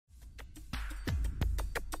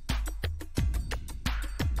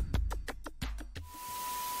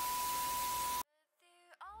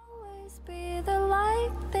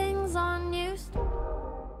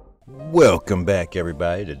Welcome back,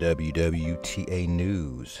 everybody, to WWTA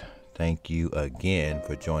News. Thank you again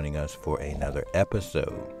for joining us for another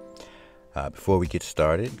episode. Before we get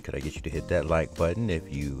started, could I get you to hit that like button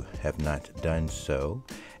if you have not done so?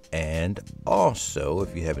 And also,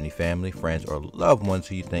 if you have any family, friends, or loved ones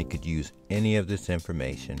who you think could use any of this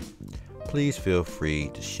information, please feel free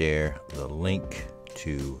to share the link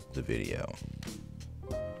to the video.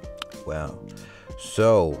 Well,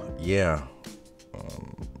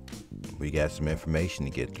 we got some information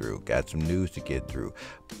to get through, got some news to get through.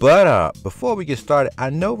 But before we get started, I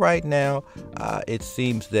know right now it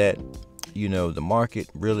seems that, the market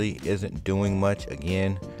really isn't doing much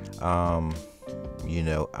again. I'm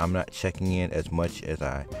not checking in as much as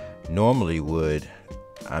I normally would.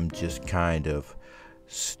 I'm just kind of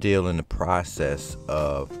still in the process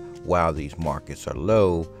of, while these markets are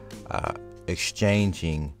low,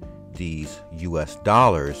 exchanging these US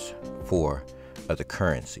dollars for other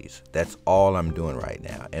currencies. That's all I'm doing right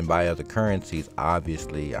now. And by other currencies,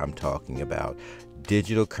 obviously I'm talking about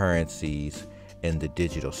digital currencies in the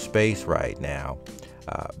digital space right now,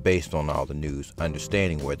 based on all the news,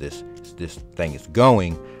 understanding where this thing is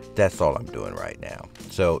going. That's all I'm doing right now.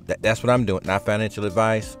 So that's what I'm doing. Not financial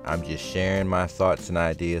advice. I'm just sharing my thoughts and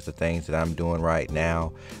ideas of things that I'm doing right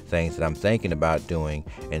now, things that I'm thinking about doing.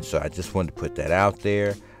 And so I just wanted to put that out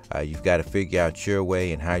there. You've got to figure out your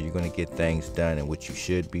way and how you're going to get things done and what you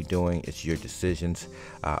should be doing. It's your decisions.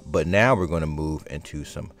 But now we're going to move into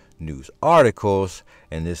some news articles,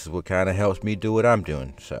 and this is what kind of helps me do what I'm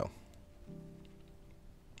doing. So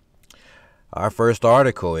our first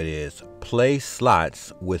article, it is Play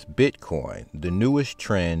Slots with Bitcoin, the newest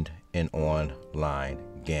trend in online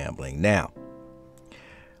gambling. Now,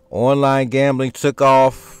 online gambling took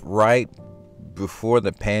off right before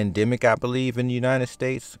the pandemic, I believe, in the United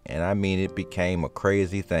States. And I mean, it became a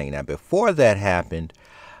crazy thing. Now, before that happened,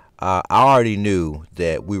 I already knew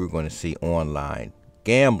that we were going to see online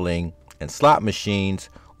gambling and slot machines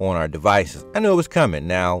on our devices. I knew it was coming.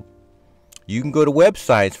 Now, you can go to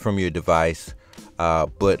websites from your device,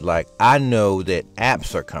 but I know that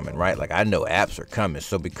apps are coming, right? I know apps are coming.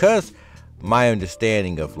 So because my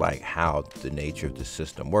understanding of how the nature of the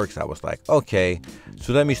system works, I was like, okay,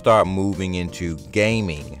 so let me start moving into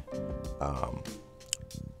gaming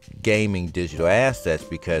digital assets,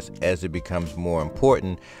 because as it becomes more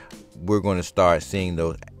important, we're going to start seeing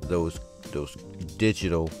those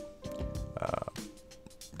digital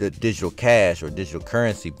the digital cash or digital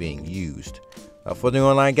currency being used for the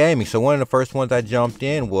online gaming. So one of the first ones I jumped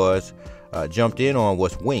in on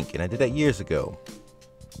was Wink, and I did that years ago.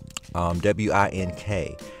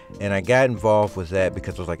 WINK, and I got involved with that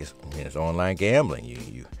because I was like, it's online gambling.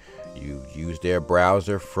 You use their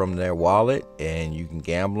browser from their wallet and you can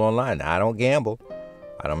gamble online. Now, I don't gamble.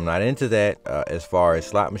 I'm not into that. As far as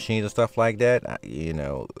slot machines and stuff like that,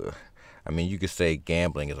 you could say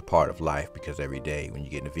gambling is a part of life, because every day when you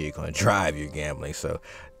get in a vehicle and drive, you're gambling. So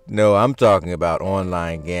no, I'm talking about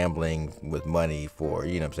online gambling with money for,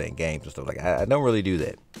 games and stuff like that. I don't really do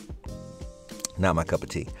that. Not my cup of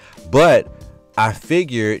tea. But I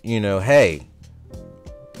figured, hey,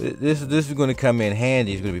 this is going to come in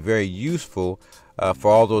handy. It's going to be very useful for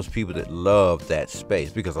all those people that love that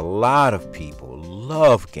space, because a lot of people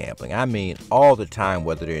love gambling. I mean, all the time,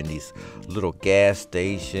 whether they're in these little gas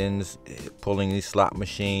stations, pulling these slot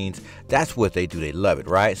machines. That's what they do. They love it,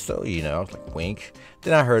 right? So, I was like, Wink.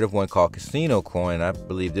 Then I heard of one called Casino Coin. I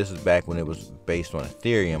believe this is back when it was based on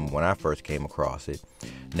Ethereum when I first came across it.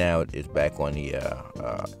 Now it's back on the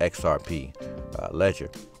XRP ledger.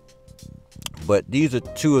 But these are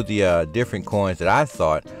two of the different coins that I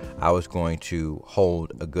thought I was going to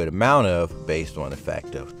hold a good amount of based on the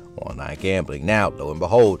fact of online gambling. Now, lo and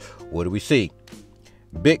behold, what do we see?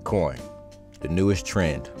 Bitcoin, the newest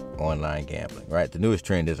trend, online gambling, right? The newest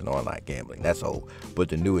trend isn't online gambling. That's old. But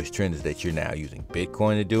the newest trend is that you're now using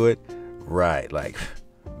Bitcoin to do it. Right.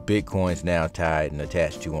 Bitcoin's now tied and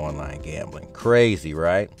attached to online gambling. Crazy,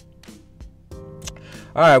 right?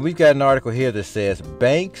 All right, we've got an article here that says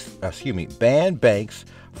ban banks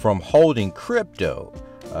from holding crypto.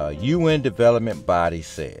 UN development body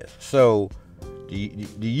says. So the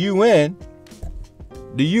UN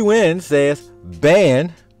says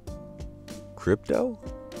ban crypto,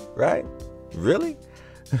 right? Really?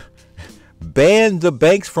 Ban the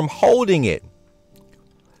banks from holding it.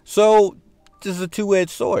 So this is a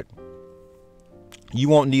two-edged sword. You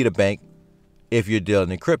won't need a bank if you're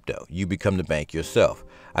dealing in crypto. You become the bank yourself.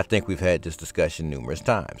 I think we've had this discussion numerous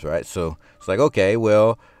times, right? So it's like, okay,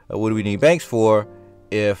 well, what do we need banks for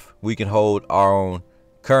if we can hold our own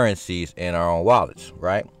currencies in our own wallets,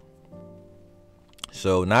 right?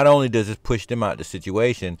 So not only does this push them out of the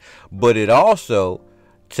situation, but it also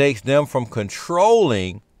takes them from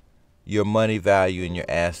controlling your money value and your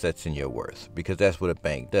assets and your worth, because that's what a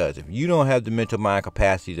bank does. If you don't have the mental mind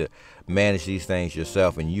capacity to manage these things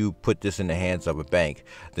yourself and you put this in the hands of a bank,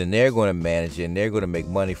 then they're going to manage it and they're going to make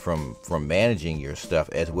money from managing your stuff,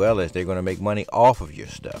 as well as they're going to make money off of your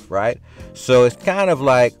stuff, right? So it's kind of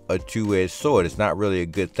like a two-edged sword. It's not really a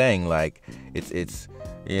good thing. Like it's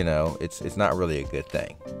not really a good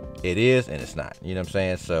thing. It is and it's not. You know what I'm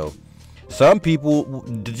saying? So some people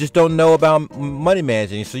just don't know about money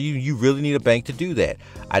managing, so you really need a bank to do that.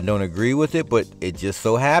 I don't agree with it, but it just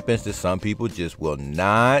so happens that some people just will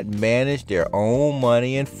not manage their own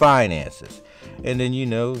money and finances. And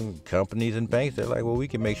then, companies and banks, they're like, well, we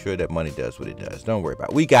can make sure that money does what it does. Don't worry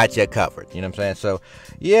about it. We got you covered. You know what I'm saying? So,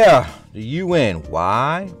 yeah, the UN.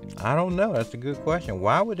 Why? I don't know. That's a good question.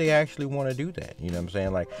 Why would they actually want to do that? You know what I'm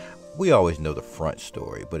saying? Like, we always know the front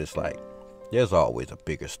story, but it's like, there's always a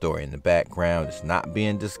bigger story in the background. It's not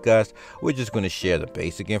being discussed. We're just going to share the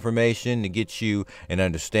basic information to get you an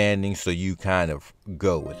understanding so you kind of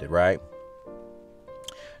go with it, right?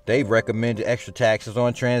 They've recommended extra taxes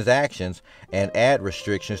on transactions and ad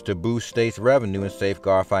restrictions to boost states' revenue and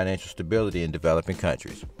safeguard financial stability in developing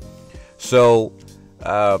countries. So,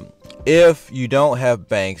 if you don't have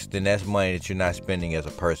banks, then that's money that you're not spending as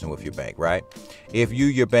a person with your bank, right? If you're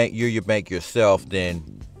your bank yourself,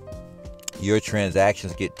 then your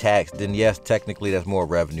transactions get taxed, then yes, technically that's more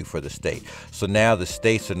revenue for the state. So now the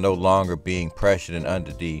states are no longer being pressured and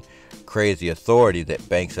under the crazy authority that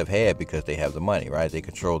banks have had because they have the money, right? They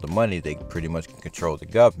control the money. They pretty much can control the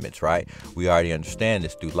governments, right? We already understand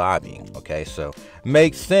this through lobbying, okay? So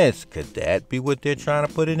makes sense. Could that be what they're trying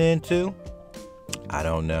to put it into? I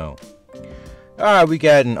don't know. All right, we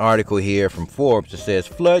got an article here from Forbes that says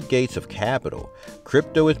floodgates of capital.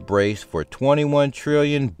 Crypto is braced for 21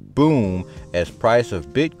 trillion boom as price of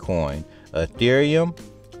Bitcoin, Ethereum,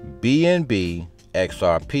 BNB,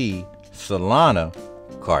 XRP, Solana,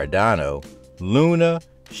 Cardano, Luna,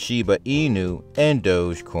 Shiba Inu, and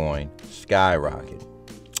Dogecoin skyrocket.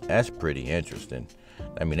 That's pretty interesting.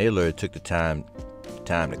 I mean, they literally took the time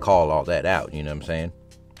to call all that out, you know what I'm saying?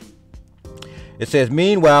 It says,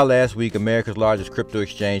 meanwhile, last week, America's largest crypto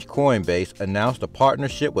exchange, Coinbase, announced a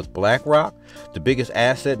partnership with BlackRock, the biggest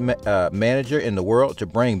asset manager in the world, to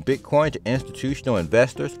bring Bitcoin to institutional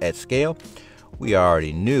investors at scale. We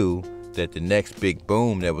already knew that the next big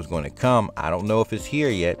boom that was going to come, I don't know if it's here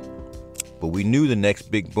yet, but we knew the next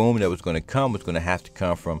big boom that was going to come was going to have to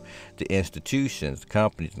come from the institutions,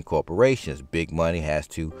 companies, and corporations. Big money has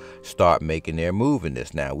to start making their move in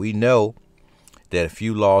this. Now, we know that a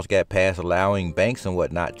few laws got passed allowing banks and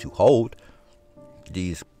whatnot to hold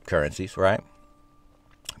these currencies, right?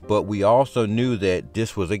 But we also knew that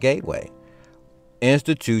this was a gateway.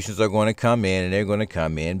 Institutions are going to come in, and they're going to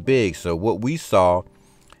come in big. So what we saw,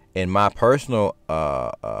 in my personal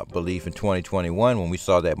belief, in 2021, when we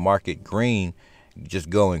saw that market green just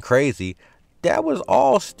going crazy, that was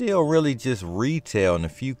all still really just retail, and a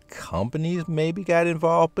few companies maybe got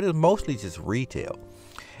involved, but it was mostly just retail.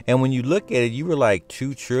 And when you look at it, you were like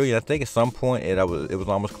 $2 trillion. I think at some point it was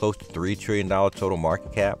almost close to $3 trillion total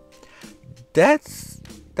market cap. That's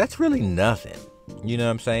really nothing. You know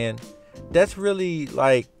what I'm saying? That's really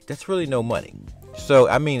no money. So,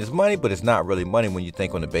 I mean, it's money, but it's not really money when you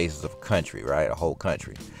think on the basis of a country, right? A whole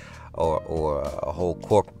country, or a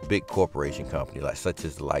whole big corporation company, like such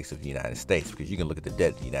as the likes of the United States, because you can look at the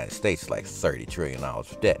debt of the United States, like $30 trillion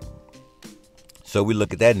of debt. So we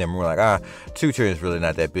look at that number, we're like, $2 trillion is really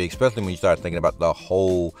not that big, especially when you start thinking about the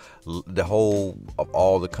whole of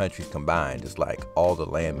all the countries combined. It's like all the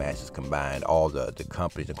land masses combined, all the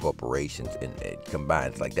companies and corporations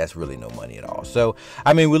combined. It's like, that's really no money at all. So,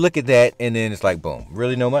 I mean, we look at that, and then it's like, boom,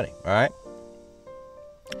 really no money, all right?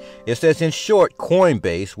 It says, in short,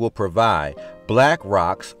 Coinbase will provide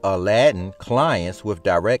BlackRock's Aladdin clients with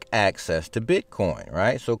direct access to Bitcoin,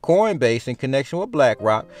 right? So Coinbase, in connection with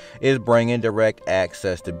BlackRock, is bringing direct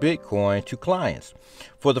access to Bitcoin to clients.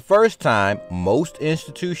 For the first time, most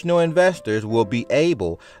institutional investors will be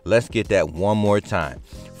able, let's get that one more time.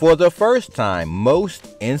 For the first time,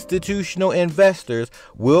 most institutional investors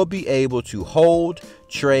will be able to hold,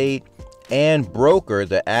 trade, and broker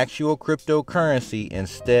the actual cryptocurrency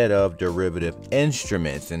instead of derivative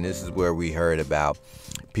instruments. And this is where we heard about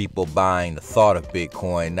people buying the thought of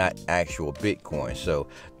Bitcoin, not actual Bitcoin. So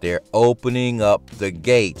they're opening up the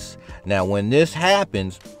gates. Now, when this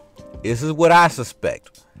happens, this is what I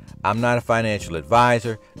suspect. I'm not a financial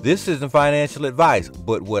advisor. This isn't financial advice.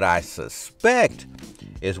 But what I suspect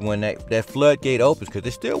is when that floodgate opens, because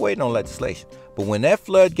they're still waiting on legislation. But when that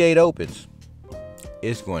floodgate opens,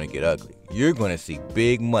 it's going to get ugly. You're going to see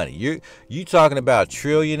big money. You talking about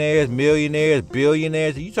trillionaires, millionaires,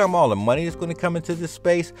 billionaires. You talking about all the money that's going to come into this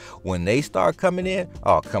space when they start coming in?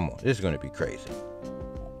 Oh, come on. It's going to be crazy.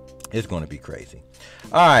 It's going to be crazy.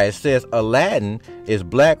 All right, it says Aladdin is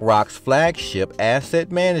BlackRock's flagship asset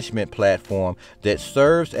management platform that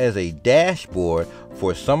serves as a dashboard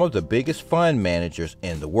for some of the biggest fund managers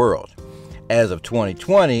in the world. As of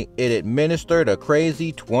 2020, it administered a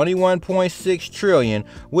crazy $21.6 trillion,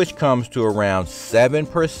 which comes to around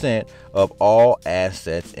 7% of all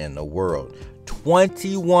assets in the world.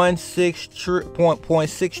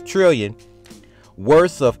 $21.6 trillion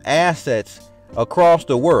worth of assets across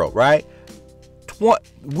the world, right?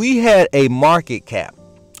 We had a market cap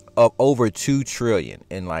of over $2 trillion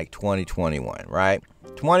in like 2021, right?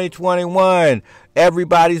 2021,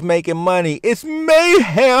 everybody's making money. It's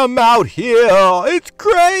mayhem out here. It's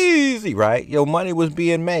crazy, right? Your money was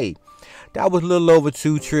being made. That was a little over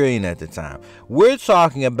 $2 trillion at the time. We're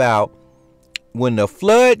talking about when the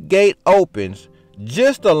floodgate opens,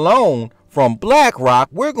 just alone from BlackRock,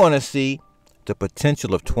 we're going to see the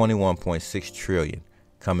potential of $21.6 trillion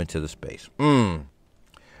coming to the space.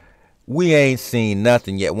 We ain't seen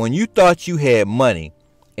nothing yet. When you thought you had money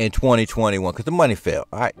in 2021, because the money fell,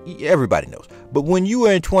 all right, everybody knows. But when you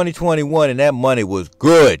were in 2021 and that money was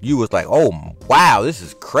good, you was like, oh, wow, this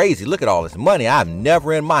is crazy. Look at all this money. I've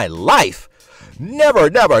never in my life, never,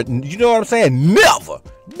 you know what I'm saying? Never.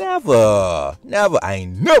 I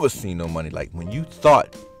ain't never seen no money like when you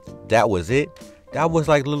thought that was it. That was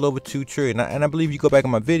like a little over $2 trillion. And I believe you go back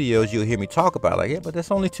in my videos, you'll hear me talk about it. Like, yeah, but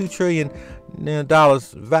that's only $2 trillion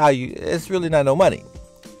value. It's really not no money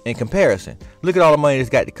in comparison. Look at all the money that's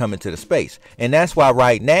got to come into the space. And that's why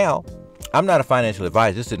right now, I'm not a financial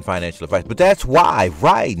advisor. This isn't financial advice. But that's why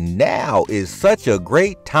right now is such a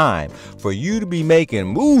great time for you to be making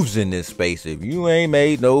moves in this space. If you ain't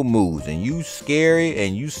made no moves and you scary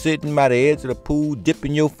and you sitting by the edge of the pool,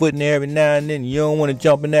 dipping your foot in there every now and then, you don't want to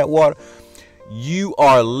jump in that water, you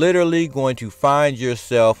are literally going to find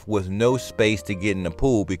yourself with no space to get in the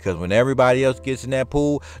pool, because when everybody else gets in that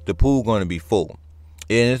pool, the pool going to be full.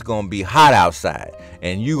 And it's going to be hot outside.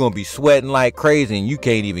 And you're going to be sweating like crazy and you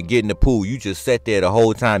can't even get in the pool. You just sat there the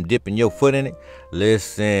whole time dipping your foot in it.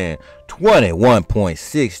 Listen,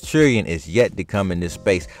 21.6 trillion is yet to come in this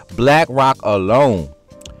space. BlackRock alone.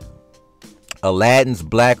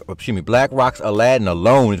 BlackRock's Aladdin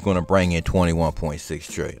alone is going to bring in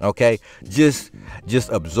 21.6 trillion. Okay, just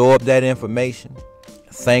absorb that information,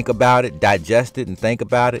 think about it, digest it, and think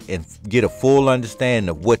about it, and get a full understanding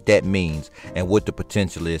of what that means and what the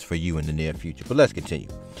potential is for you in the near future. But let's continue.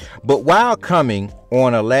 But while coming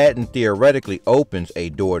on Aladdin theoretically opens a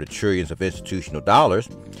door to trillions of institutional dollars,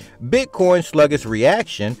 Bitcoin's sluggish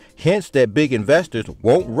reaction hints that big investors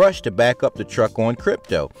won't rush to back up the truck on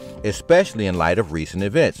crypto, especially in light of recent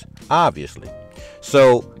events, obviously.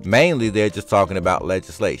 So mainly they're just talking about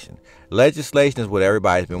legislation. Legislation is what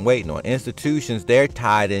everybody's been waiting on. Institutions, they're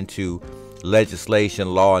tied into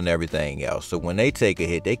legislation, law, and everything else. So when they take a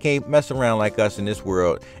hit, they can't mess around like us in this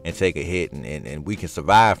world and take a hit and we can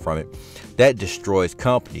survive from it. That destroys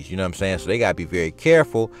companies, you know what I'm saying? So they got to be very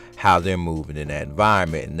careful how they're moving in that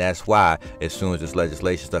environment. And that's why as soon as this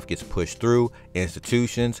legislation stuff gets pushed through,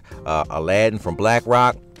 institutions, Aladdin from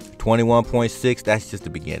BlackRock, 21.6, that's just the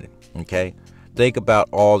beginning, okay? Think about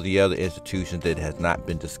all the other institutions that has not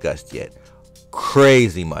been discussed yet.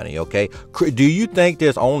 Crazy money, okay? Do you think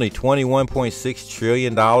there's only $21.6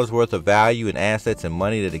 trillion worth of value and assets and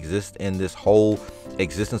money that exists in this whole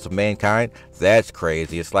existence of mankind? That's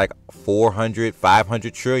crazy. It's like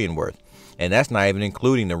 500 trillion worth. And that's not even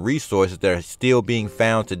including the resources that are still being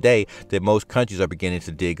found today that most countries are beginning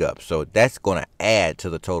to dig up. So that's going to add to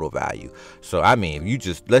the total value. So, I mean,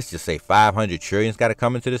 if let's just say 500 trillion has got to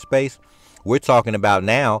come into this space. We're talking about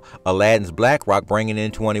now Aladdin's BlackRock bringing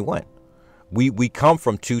in 21. We come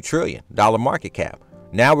from $2 trillion market cap.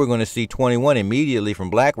 Now we're going to see 21 immediately from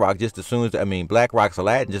BlackRock just as soon as, BlackRock's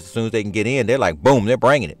Aladdin, just as soon as they can get in, they're like, boom, they're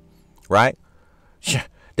bringing it, right?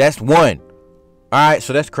 That's one. All right,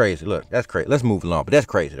 so that's crazy. Look, that's crazy. Let's move along, but that's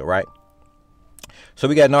crazy though, right? So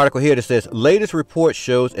we got an article here that says, latest report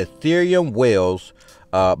shows Ethereum whales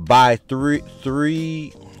by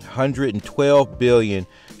 312 billion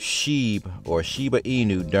Shiba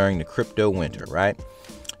Inu during the crypto winter, right?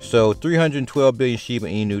 So 312 billion Shiba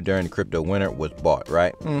Inu during the crypto winter was bought,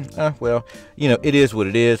 right? Well, it is what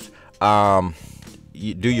it is.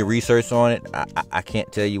 You do your research on it. I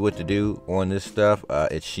can't tell you what to do on this stuff.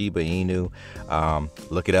 It's Shiba Inu.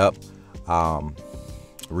 Look it up.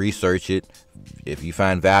 research it. If you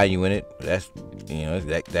find value in it, that's,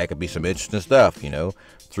 that could be some interesting stuff.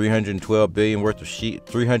 312 billion worth of sheep,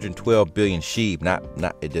 312 billion sheep, not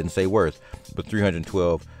it didn't say worth, but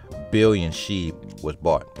 312 billion sheep was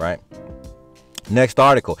bought, right? Next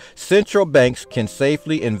article. Central banks can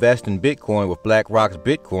safely invest in Bitcoin with BlackRock's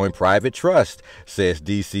Bitcoin private trust, says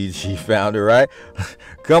DCG founder, right?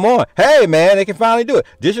 Come on. Hey, man, they can finally do it.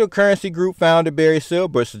 Digital currency group founder Barry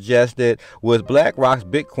Silbert suggests that with BlackRock's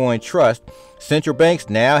Bitcoin trust, central banks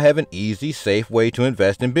now have an easy, safe way to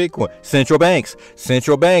invest in Bitcoin. Central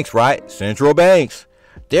banks, right? Central banks.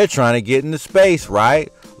 They're trying to get into space,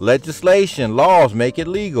 right? Legislation, laws make it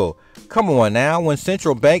legal. Come on now, when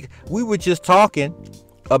central bank, we were just talking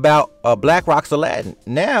about BlackRock's Aladdin.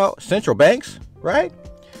 Now, central banks, right?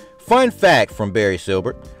 Fun fact from Barry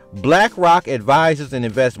Silbert. BlackRock advises and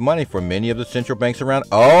invests money for many of the central banks around.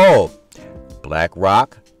 Oh,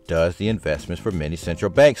 BlackRock does the investments for many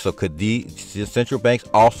central banks. So could the central banks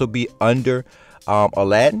also be under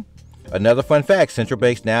Aladdin? Another fun fact, central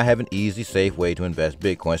banks now have an easy, safe way to invest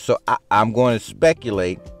Bitcoin. So I'm going to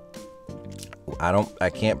speculate. I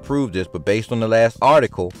can't prove this, but based on the last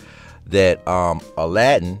article, that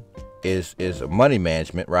Aladdin is a money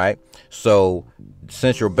management, right? So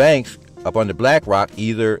central banks up under BlackRock,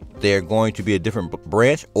 either they're going to be a different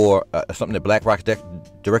branch or something that BlackRock's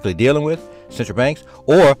directly dealing with, central banks,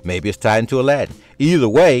 or maybe it's tied into Aladdin. Either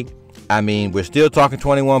way, I mean, we're still talking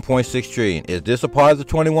 21.6 trillion. Is this a part of the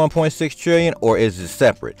 21.6 trillion, or is it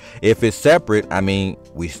separate? If it's separate, I mean,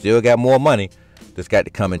 we still got more money that's got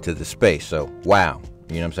to come into the space. So, wow.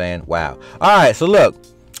 You know what I'm saying? Wow. All right, so look,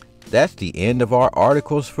 that's the end of our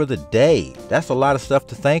articles for the day. That's a lot of stuff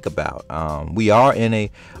to think about. We are in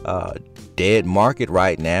a dead market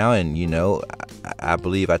right now, and, I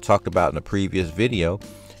believe I talked about in the previous video,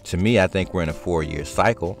 to me, I think we're in a 4-year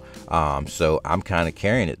cycle. So I'm kind of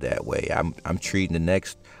carrying it that way. I'm treating the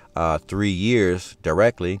next 3 years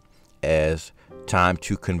directly as time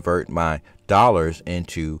to convert my dollars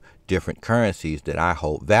into different currencies that I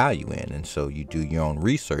hold value in. And so you do your own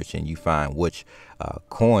research and you find which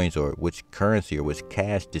coins or which currency or which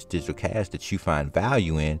cash, this digital cash that you find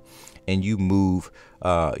value in, and you move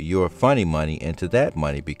your funny money into that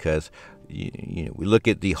money, because we look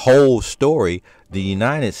at the whole story. The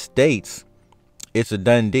United States, it's a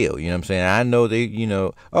done deal. You know what I'm saying? I know they,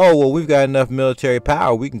 oh, well, we've got enough military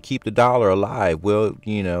power, we can keep the dollar alive. Well,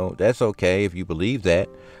 that's okay if you believe that.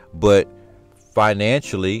 But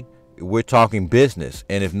financially, we're talking business.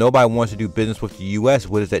 And if nobody wants to do business with the U.S.,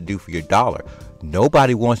 what does that do for your dollar?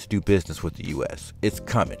 Nobody wants to do business with the U.S. It's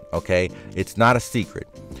coming, okay? It's not a secret.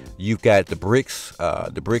 You've got the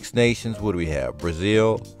BRICS nations. What do we have?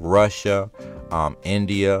 Brazil, Russia,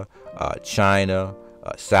 India, China,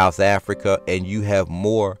 South Africa, and you have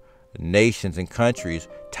more nations and countries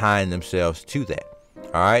tying themselves to that.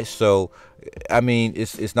 All right, so I mean,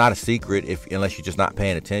 it's not a secret unless you're just not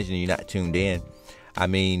paying attention and you're not tuned in. I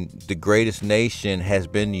mean, the greatest nation has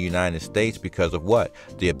been the United States because of what?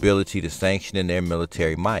 The ability to sanction in their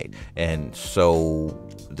military might. And so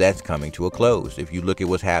that's coming to a close. If you look at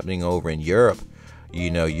what's happening over in Europe,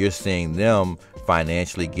 you're seeing them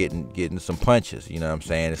financially getting some punches. You know what I'm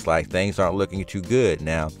saying? It's like things aren't looking too good.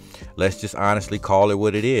 Now, let's just honestly call it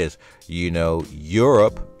what it is.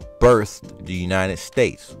 Europe birthed the United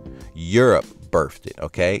States. Europe birthed it.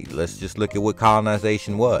 Okay, let's just look at what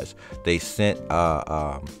colonization was. They sent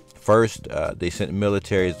first they sent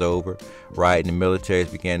militaries over, right? And the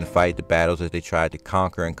militaries began to fight the battles as they tried to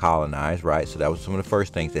conquer and colonize, right? So that was some of the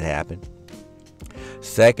first things that happened.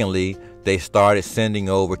 Secondly, they started sending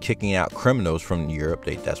over, kicking out criminals from Europe.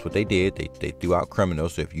 That's what they did. They threw out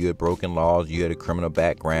criminals. So if you had broken laws, you had a criminal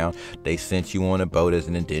background, they sent you on a boat as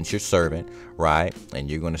an indentured servant, right? And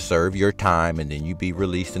you're going to serve your time, and then you be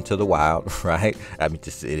released into the wild, right? I mean,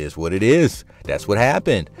 it is what it is. That's what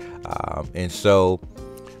happened. And so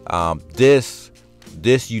this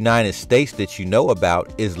United States that you know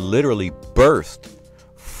about is literally birthed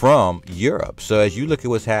from Europe. So as you look at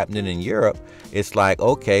what's happening in Europe, it's like,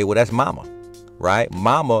 okay, well, that's mama, right?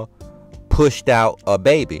 Mama pushed out a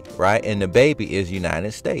baby, right? And the baby is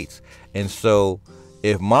United States. And so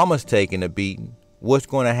if mama's taking a beating, what's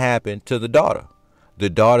going to happen to the daughter? The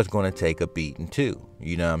daughter's going to take a beating too.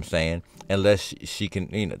 You know what I'm saying? Unless she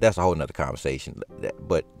can, that's a whole nother conversation.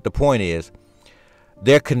 But the point is,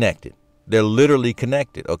 they're connected. They're literally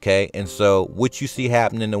connected, okay? And so what you see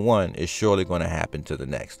happening to one is surely going to happen to the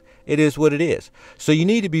next. It is what it is. So you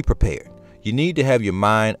need to be prepared. You need to have your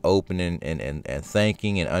mind open and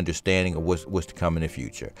thinking and understanding of what's to come in the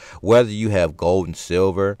future. Whether you have gold and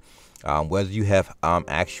silver, Whether you have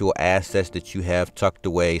actual assets that you have tucked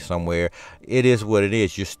away somewhere, it is what it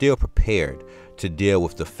is. You're still prepared to deal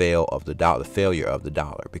with the failure of the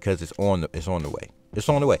dollar, because it's on the way. It's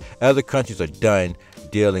on the way. Other countries are done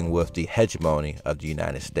dealing with the hegemony of the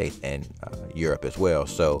United States and Europe as well.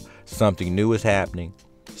 So something new is happening.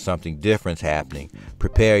 Something different's happening.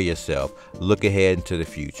 Prepare yourself. Look ahead into the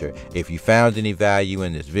future. If you found any value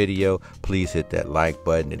in this video, please hit that like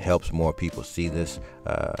button. It helps more people see this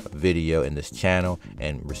video in this channel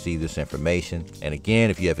and receive this information. And again,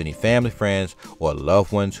 if you have any family, friends, or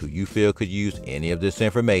loved ones who you feel could use any of this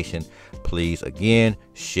information, please again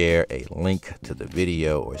share a link to the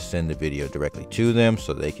video or send the video directly to them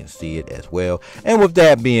so they can see it as well. And with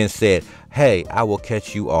that being said, hey, I will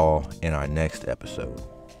catch you all in our next episode.